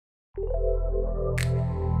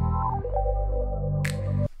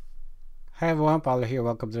Hi everyone, Paulo here.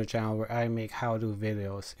 Welcome to the channel where I make how-to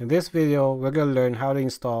videos. In this video, we're going to learn how to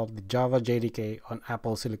install the Java JDK on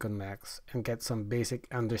Apple Silicon Macs and get some basic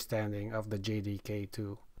understanding of the JDK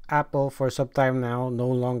too. Apple, for some time now, no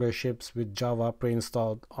longer ships with Java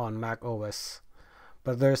pre-installed on macOS,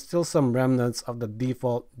 but there's still some remnants of the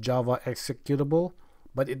default Java executable,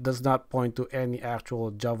 but it does not point to any actual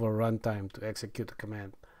Java runtime to execute the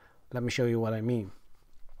command. Let me show you what I mean.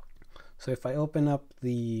 So if I open up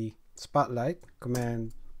the Spotlight,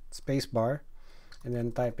 command spacebar, and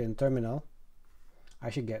then type in terminal, I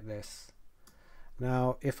should get this.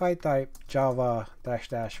 Now if I type Java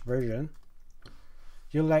 -- version,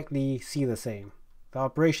 you'll likely see the same. The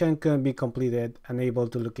operation couldn't be completed, unable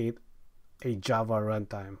to locate a Java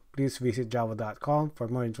runtime. Please visit java.com for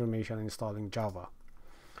more information on installing Java.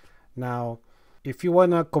 Now if you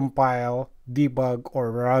want to compile, debug,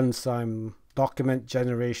 or run some document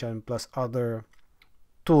generation plus other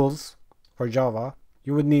tools for Java,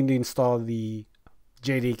 you would need to install the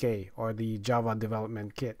JDK or the Java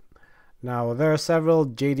Development Kit. Now there are several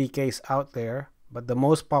JDKs out there, but the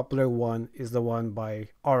most popular one is the one by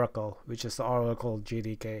Oracle, which is the Oracle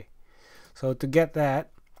JDK. So to get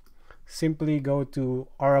that, simply go to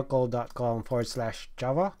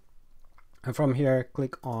oracle.com/Java, and from here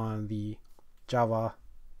click on the Java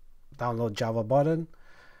download Java button.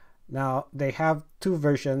 Now they have two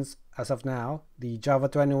versions as of now, the Java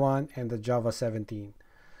 21 and the Java 17.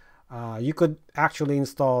 You could actually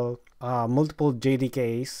install multiple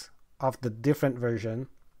JDKs of the different version.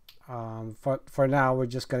 For now, we're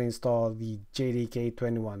just going to install the JDK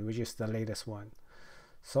 21, which is the latest one.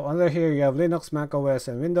 So under here you have Linux, macOS,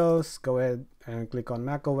 and Windows. Go ahead and click on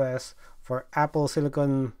macOS. For Apple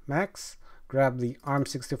Silicon Macs, grab the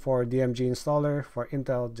ARM64 DMG installer. For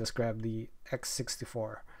Intel, just grab the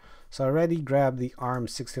x64. So I already grabbed the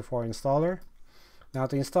ARM64 installer. Now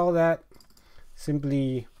to install that,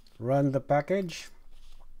 simply run the package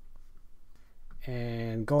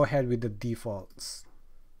and go ahead with the defaults.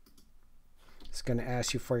 It's going to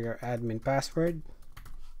ask you for your admin password.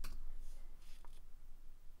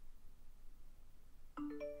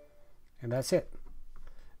 And that's it.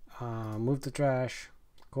 Move to trash.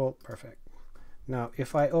 Cool, perfect. Now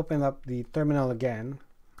if I open up the terminal again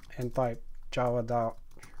and type Java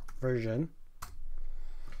version,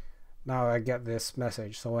 now I get this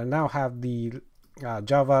message. So I now have the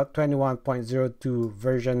Java 21.02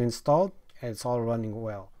 version installed, and it's all running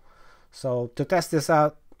well. So to test this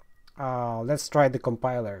out, let's try the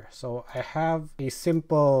compiler. So I have a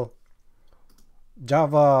simple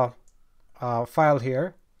Java file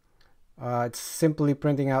here. It's simply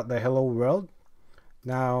printing out the hello world.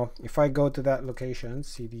 Now if I go to that location,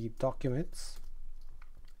 cd documents,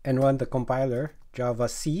 and run the compiler Java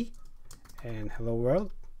C and hello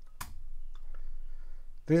world,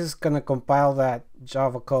 this is going to compile that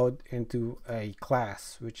Java code into a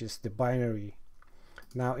class, which is the binary.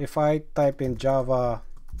 Now if I type in Java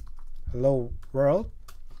hello world,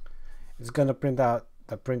 it's going to print out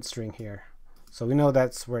the print string here. So we know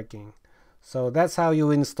that's working. So that's how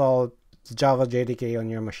you install Java JDK on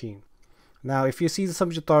your machine. Now if you see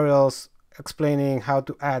some tutorials explaining how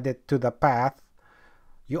to add it to the path,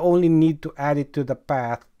 you only need to add it to the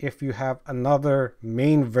path if you have another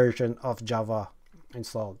main version of Java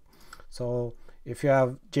installed. So if you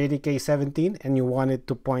have JDK 17 and you want it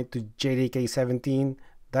to point to JDK 17,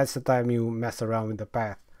 that's the time you mess around with the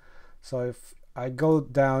path. So if I go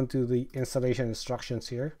down to the installation instructions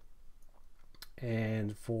here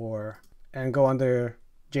and go under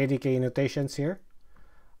JDK notations here,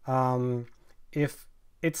 if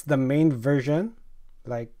it's the main version,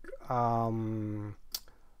 like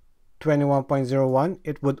 21.01,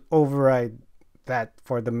 it would override that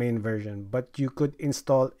for the main version, but you could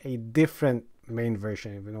install a different main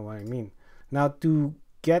version, if you know what I mean. Now to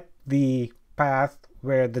get the path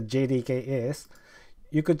where the JDK is,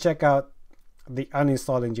 you could check out the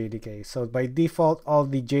uninstalling JDK. So by default, all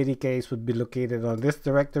the JDKs would be located on this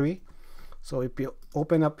directory. So if you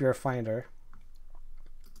open up your Finder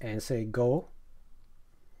and say go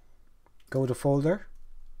to folder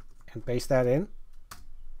and paste that in,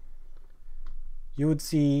 you would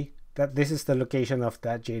see that this is the location of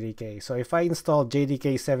that JDK. So if I install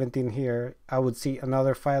JDK 17 here, I would see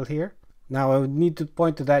another file here. Now I would need to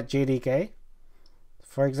point to that JDK.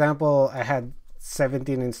 For example, I had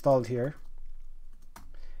 17 installed here,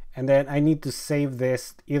 and then I need to save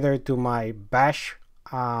this either to my bash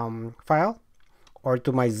file or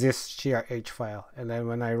to my zshrc file, and then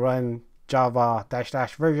when I run Java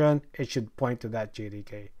 -- version, it should point to that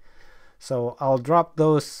JDK. So I'll drop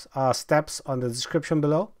those steps on the description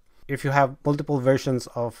below. if you have multiple versions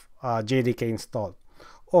of JDK installed.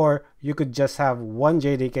 Or you could just have one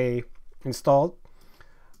JDK installed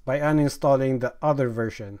by uninstalling the other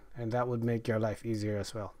version, and that would make your life easier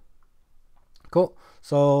as well. Cool.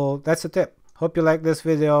 So that's a tip. Hope you like this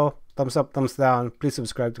video. Thumbs up, thumbs down. Please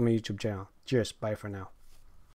subscribe to my YouTube channel. Cheers. Bye for now.